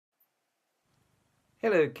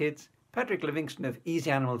Hello kids, Patrick Livingstone of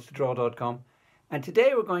easyanimals2draw.com, and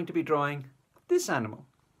today we're going to be drawing this animal,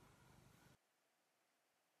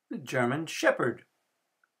 the German Shepherd.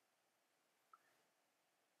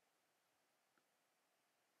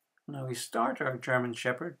 Now we start our German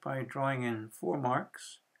Shepherd by drawing in 4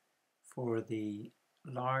 marks for the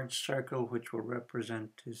large circle which will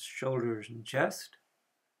represent his shoulders and chest,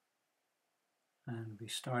 and we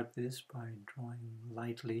start this by drawing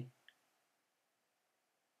lightly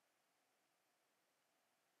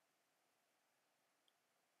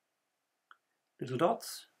little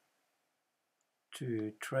dots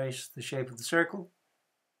to trace the shape of the circle,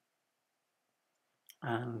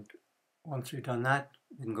 and once we've done that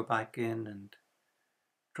we can go back in and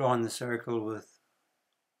draw in the circle with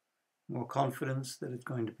more confidence that it's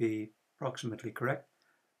going to be approximately correct.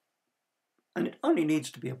 And it only needs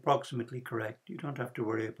to be approximately correct. You don't have to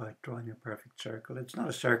worry about drawing a perfect circle. It's not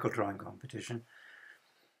a circle drawing competition.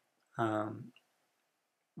 The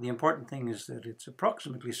important thing is that it's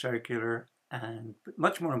approximately circular, and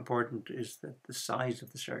much more important is that the size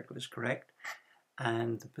of the circle is correct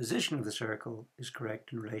and the position of the circle is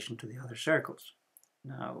correct in relation to the other circles.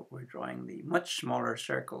 Now we're drawing the much smaller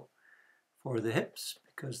circle for the hips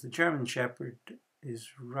because the German Shepherd is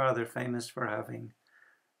rather famous for having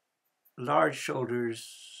large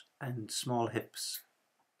shoulders and small hips.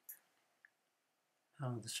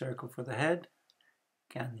 Now the circle for the head,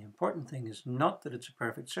 again, the important thing is not that it's a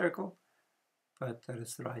perfect circle, but that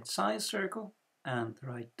it's the right size circle and the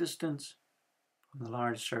right distance from the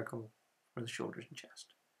large circle for the shoulders and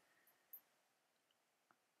chest.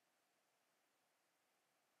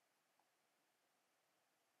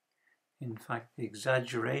 In fact, the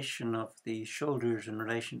exaggeration of the shoulders in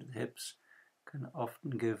relation to the hips can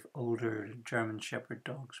often give older German Shepherd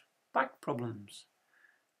dogs back problems,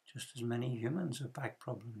 just as many humans have back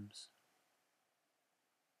problems.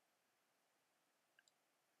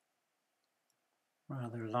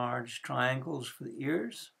 Rather large triangles for the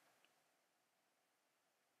ears,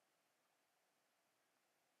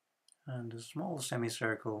 and a small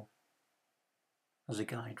semicircle as a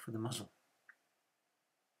guide for the muzzle.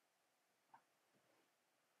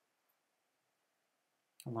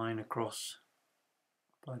 A line across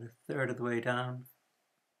about 1/3 of the way down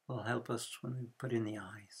will help us when we put in the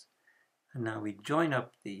eyes. And now we join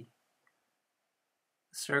up the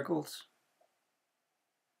circles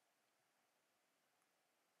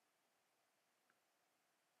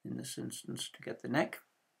in this instance to get the neck,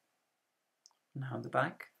 now the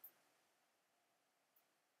back,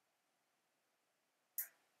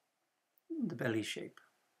 and the belly shape,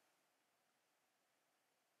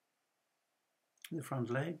 the front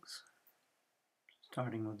legs,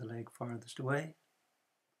 starting with the leg farthest away,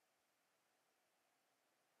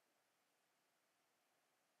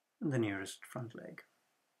 and the nearest front leg,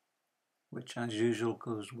 which as usual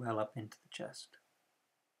goes well up into the chest.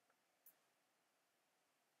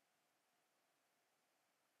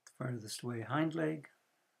 The furthest away hind leg,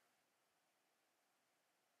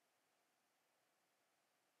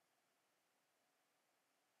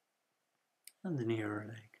 and the nearer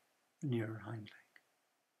leg, the nearer hind leg.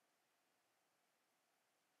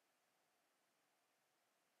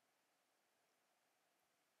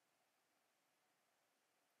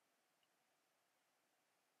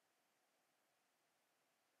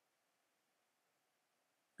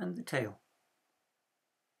 And the tail.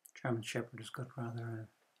 German Shepherd has got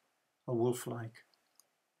rather a wolf-like,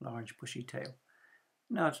 large bushy tail.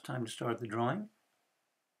 Now it's time to start the drawing.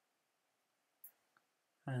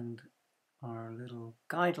 And our little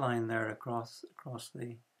guideline there across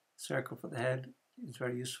the circle for the head is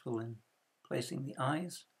very useful in placing the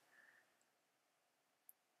eyes.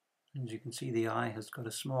 As you can see, the eye has got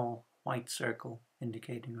a small white circle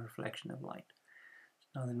indicating a reflection of light.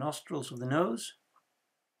 Now the nostrils of the nose,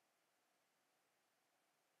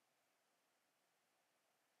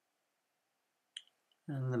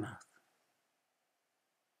 and the mouth.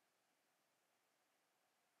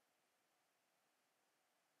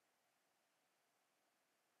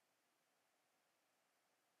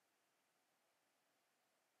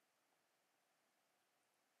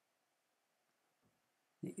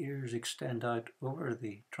 The ears extend out over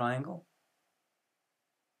the triangle,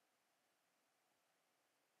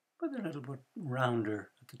 but they're a little bit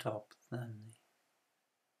rounder at the top than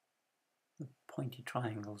the pointy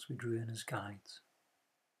triangles we drew in as guides.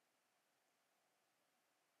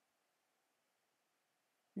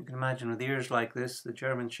 You can imagine with ears like this, the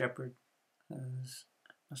German Shepherd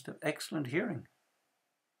must have excellent hearing.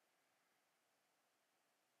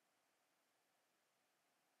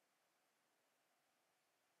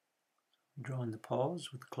 Draw in the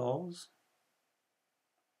paws with claws.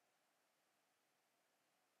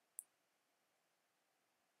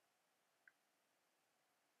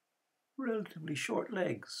 relatively short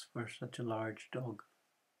legs for such a large dog.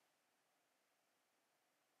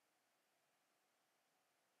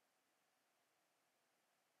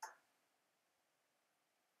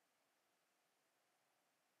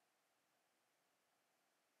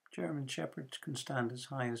 German Shepherds can stand as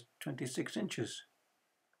high as 26 inches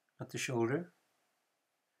at the shoulder.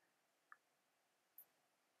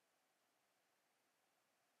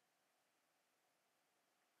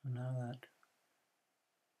 And now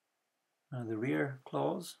the rear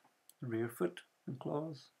claws, the rear foot and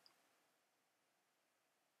claws.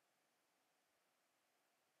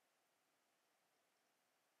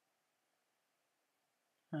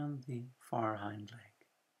 And the far hind leg.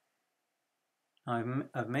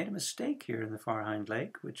 I've made a mistake here in the far hind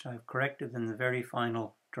leg, which I've corrected in the very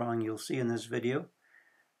final drawing you'll see in this video.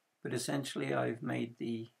 But essentially I've made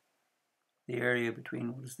the area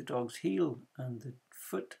between what is the dog's heel and the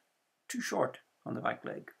foot too short on the back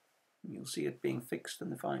leg. You'll see it being fixed in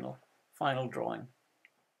the final drawing.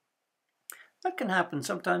 That can happen.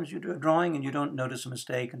 Sometimes you do a drawing and you don't notice a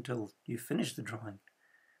mistake until you finish the drawing.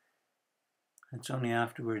 It's only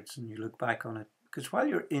afterwards and you look back on it. Because while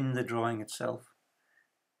you're in the drawing itself,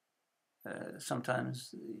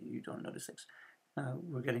 sometimes you don't notice things. Now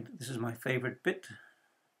this is my favorite bit,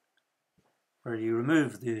 where you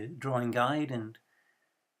remove the drawing guide and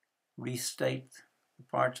restate the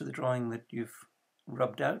parts of the drawing that you've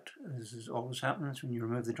rubbed out, as always happens when you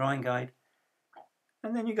remove the drawing guide.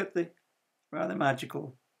 And then you get the rather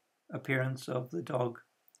magical appearance of the dog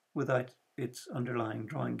without its underlying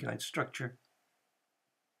drawing guide structure,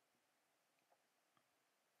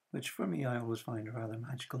 which for me I always find a rather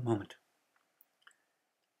magical moment.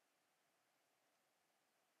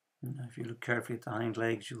 Now, if you look carefully at the hind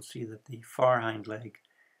legs, you'll see that the far hind leg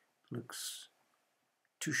looks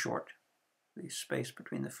too short. The space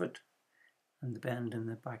between the foot and the bend in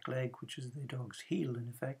the back leg, which is the dog's heel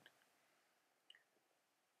in effect.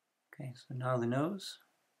 Okay, so now the nose.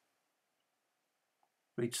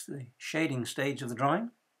 Reach the shading stage of the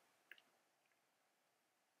drawing.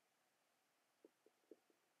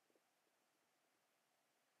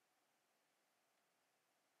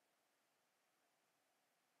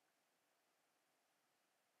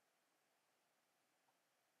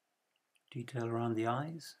 Detail around the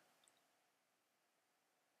eyes.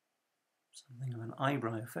 Something of an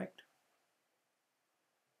eyebrow effect.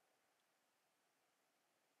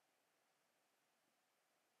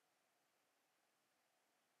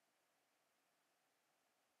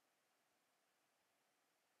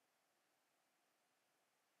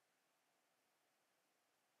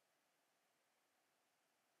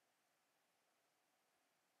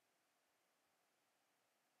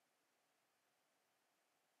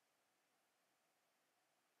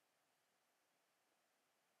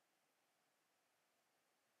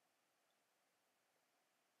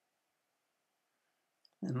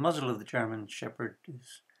 The muzzle of the German Shepherd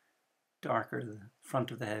is darker. The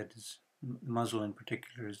front of the head the muzzle in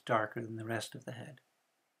particular is darker than the rest of the head.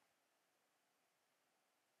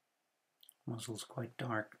 The muzzle's quite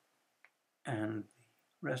dark, and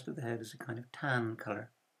the rest of the head is a kind of tan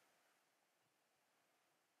colour.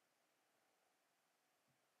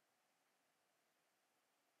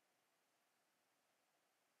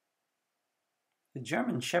 The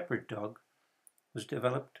German Shepherd dog was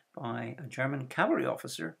developed by a German cavalry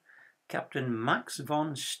officer, Captain Max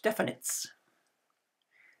von Stephanitz.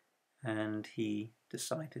 And he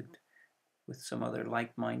decided, with some other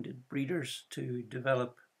like-minded breeders, to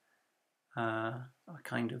develop a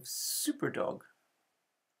kind of super dog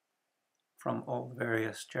from all the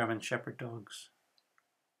various German Shepherd dogs.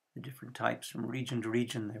 The different types from region to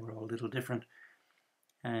region, they were all a little different.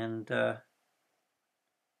 And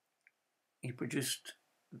he produced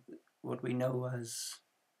what we know as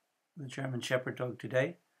the German Shepherd dog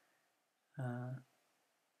today.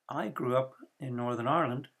 I grew up in Northern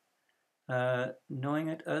Ireland knowing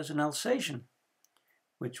it as an Alsatian,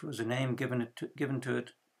 which was a name given to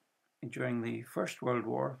it during the First World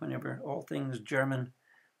War, whenever all things German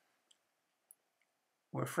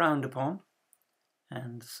were frowned upon,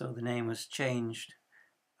 and so the name was changed.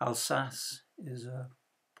 Alsace is a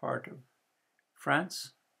part of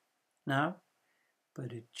France now,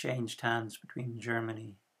 but it changed hands between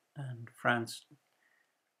Germany and France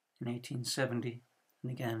in 1870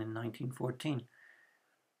 and again in 1914.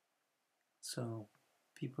 So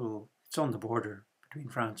it's on the border between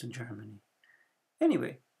France and Germany.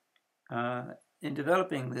 Anyway, in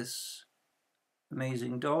developing this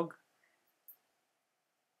amazing dog,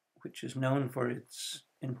 which is known for its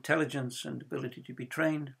intelligence and ability to be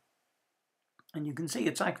trained, and you can see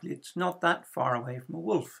it's not that far away from a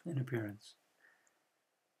wolf in appearance.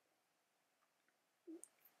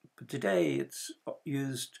 But today it's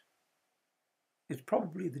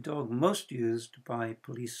probably the dog most used by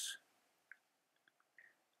police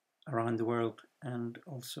around the world, and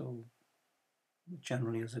also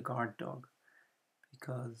generally as a guard dog,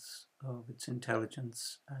 because of its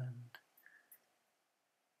intelligence and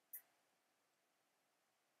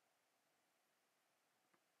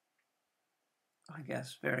I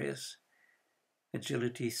guess various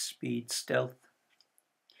agility, speed, stealth,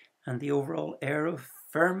 and the overall air of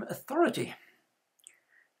firm authority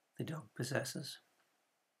the dog possesses.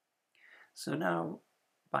 So now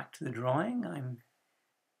back to the drawing. I'm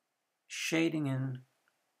shading in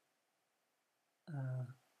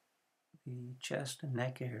the chest and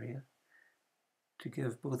neck area to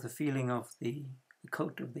give both a feeling of the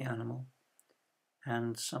coat of the animal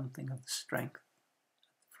and something of the strength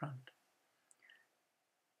at the front.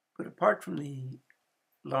 But apart from the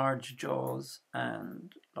large jaws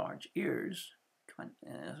and large ears, kind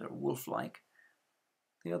of sort of wolf-like,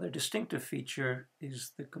 the other distinctive feature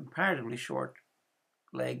is the comparatively short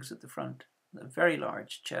legs at the front, the very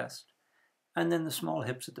large chest, and then the small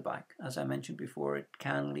hips at the back. As I mentioned before, it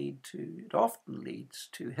often leads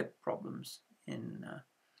to hip problems in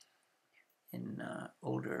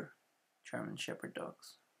older German Shepherd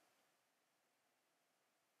dogs.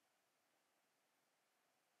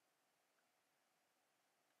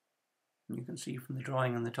 You can see from the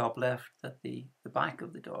drawing on the top left that the back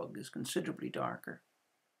of the dog is considerably darker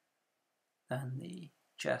than the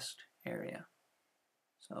chest area.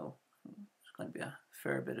 So there's going to be a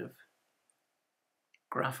fair bit of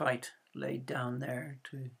graphite laid down there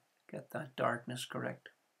to get that darkness correct.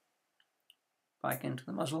 Back into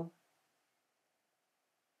the muzzle.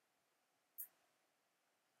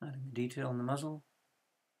 Adding the detail in the muzzle.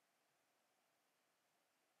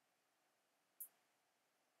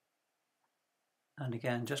 And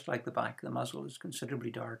again, just like the back, the muzzle is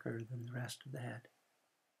considerably darker than the rest of the head.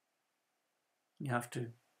 You have to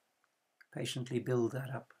patiently build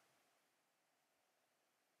that up,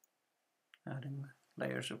 adding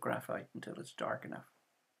layers of graphite until it's dark enough.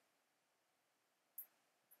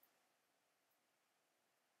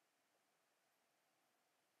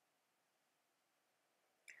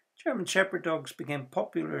 German Shepherd dogs became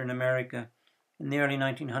popular in America in the early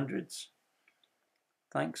 1900s,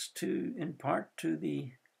 thanks in part to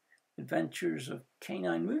the adventures of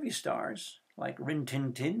canine movie stars like Rin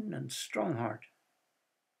Tin Tin and Strongheart.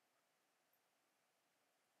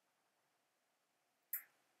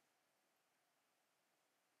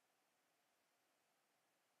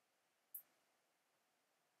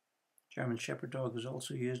 German Shepherd dog is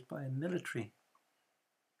also used by military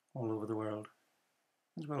all over the world,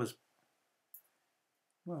 as well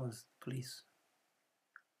as police.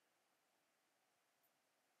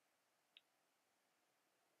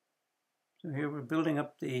 So here we're building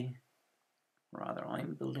up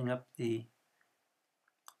I'm building up the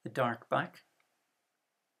dark back.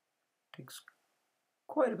 Takes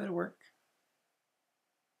quite a bit of work.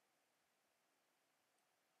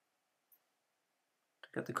 To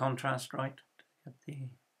get the contrast right,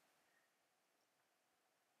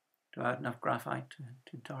 to add enough graphite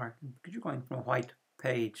to darken, because you're going from a white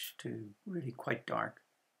page to really quite dark.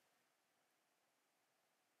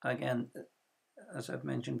 Again, as I've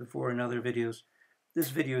mentioned before in other videos, this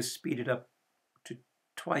video is speeded up to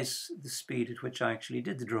twice the speed at which I actually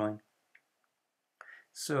did the drawing.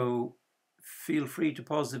 So feel free to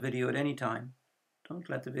pause the video at any time. Don't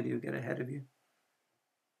let the video get ahead of you.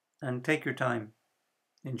 And take your time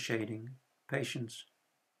in shading. Patience,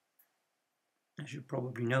 as you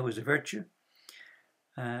probably know, is a virtue.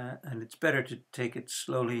 And it's better to take it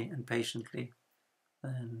slowly and patiently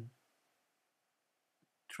than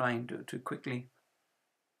trying to quickly.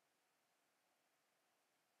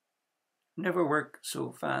 Never work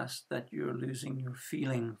so fast that you're losing your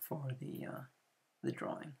feeling for the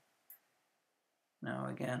drawing. Now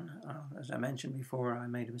again, as I mentioned before, I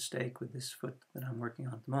made a mistake with this foot that I'm working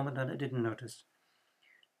on at the moment, and I didn't notice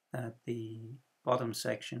that the bottom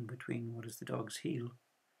section between what is the dog's heel,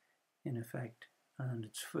 in effect, and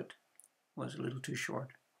its foot was a little too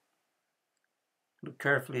short. Look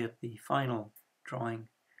carefully at the final drawing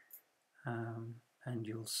and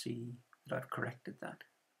you'll see that I've corrected that.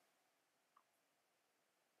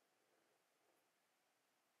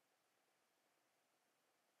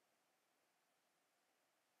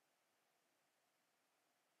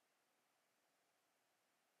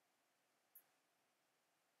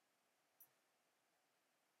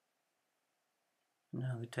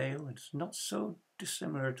 Now the tail, it's not so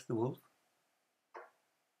dissimilar to the wolf.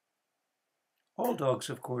 All dogs,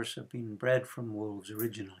 of course, have been bred from wolves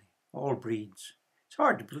originally, all breeds. It's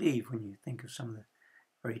hard to believe when you think of some of the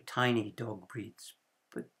very tiny dog breeds,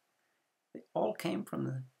 but they all came from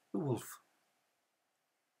the wolf.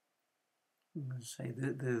 I'm going to say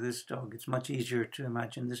this dog, it's much easier to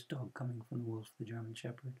imagine this dog coming from the wolf, the German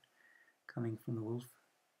Shepherd, coming from the wolf,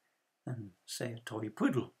 than say a toy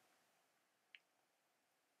poodle.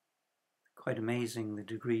 Quite amazing the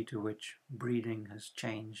degree to which breeding has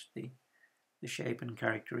changed the shape and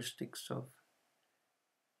characteristics of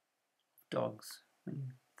dogs when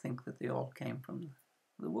you think that they all came from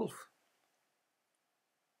the wolf.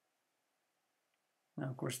 Now,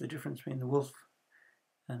 of course, the difference between the wolf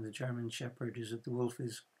and the German Shepherd is that the wolf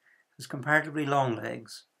has comparatively long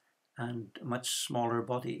legs and a much smaller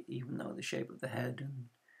body, even though the shape of the head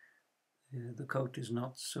and the coat is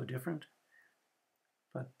not so different.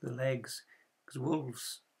 But the legs, because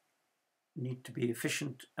wolves need to be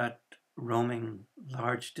efficient at roaming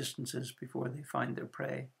large distances before they find their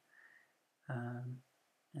prey.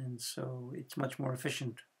 And so it's much more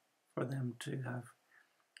efficient for them to have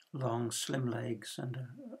long, slim legs and a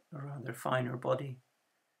rather finer body.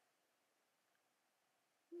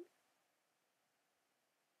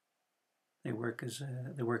 They work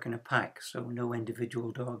in a pack, so no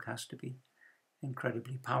individual dog has to be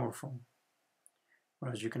incredibly powerful.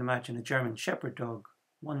 Whereas you can imagine a German Shepherd dog,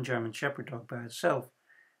 one German Shepherd dog by itself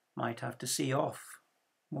might have to see off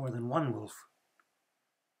more than one wolf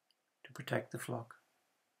to protect the flock.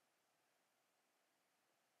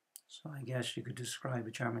 So I guess you could describe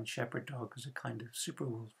a German Shepherd dog as a kind of super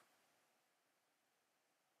wolf.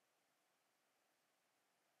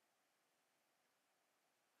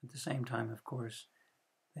 At the same time, of course,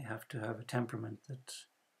 they have to have a temperament that's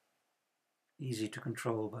easy to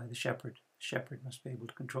control by the shepherd. The shepherd must be able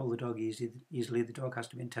to control the dog easily. The dog has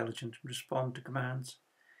to be intelligent and respond to commands.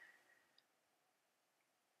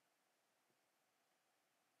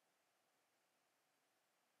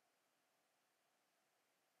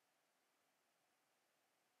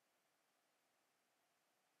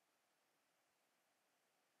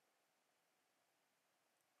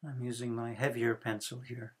 I'm using my heavier pencil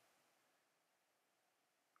here.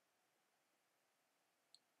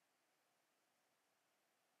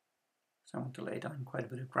 So I want to lay down quite a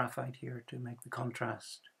bit of graphite here to make the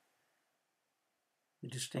contrast, the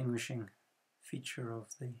distinguishing feature of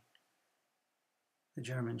the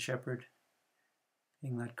German Shepherd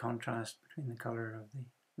being that contrast between the colour of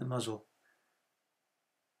the muzzle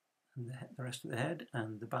and the rest of the head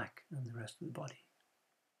and the back and the rest of the body.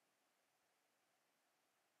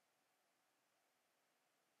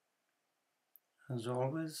 As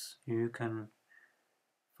always, you can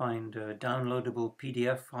find downloadable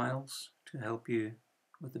PDF files to help you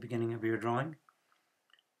with the beginning of your drawing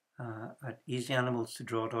at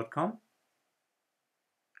easyanimalstodraw.com,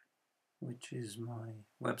 which is my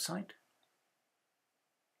website.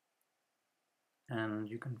 And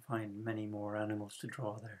you can find many more animals to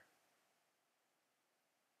draw there.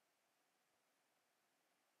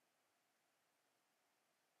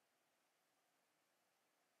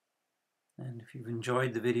 And if you've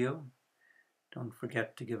enjoyed the video, don't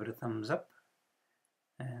forget to give it a thumbs up.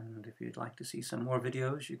 And if you'd like to see some more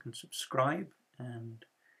videos, you can subscribe and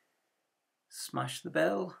smash the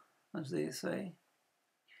bell, as they say,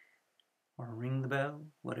 or ring the bell,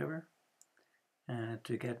 whatever,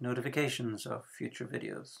 to get notifications of future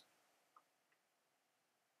videos.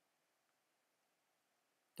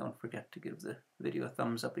 Don't forget to give the video a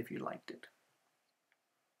thumbs up if you liked it.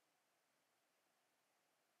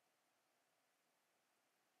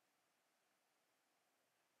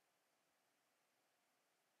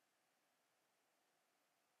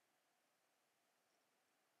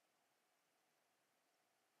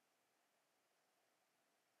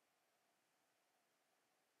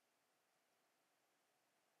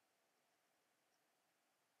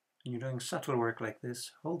 When you're doing subtle work like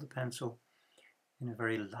this, hold the pencil in a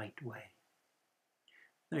very light way.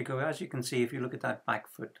 There you go. As you can see, if you look at that back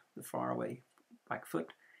foot, the far away back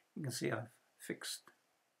foot, you can see I've fixed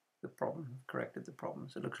the problem, corrected the problem,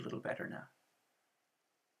 so it looks a little better now.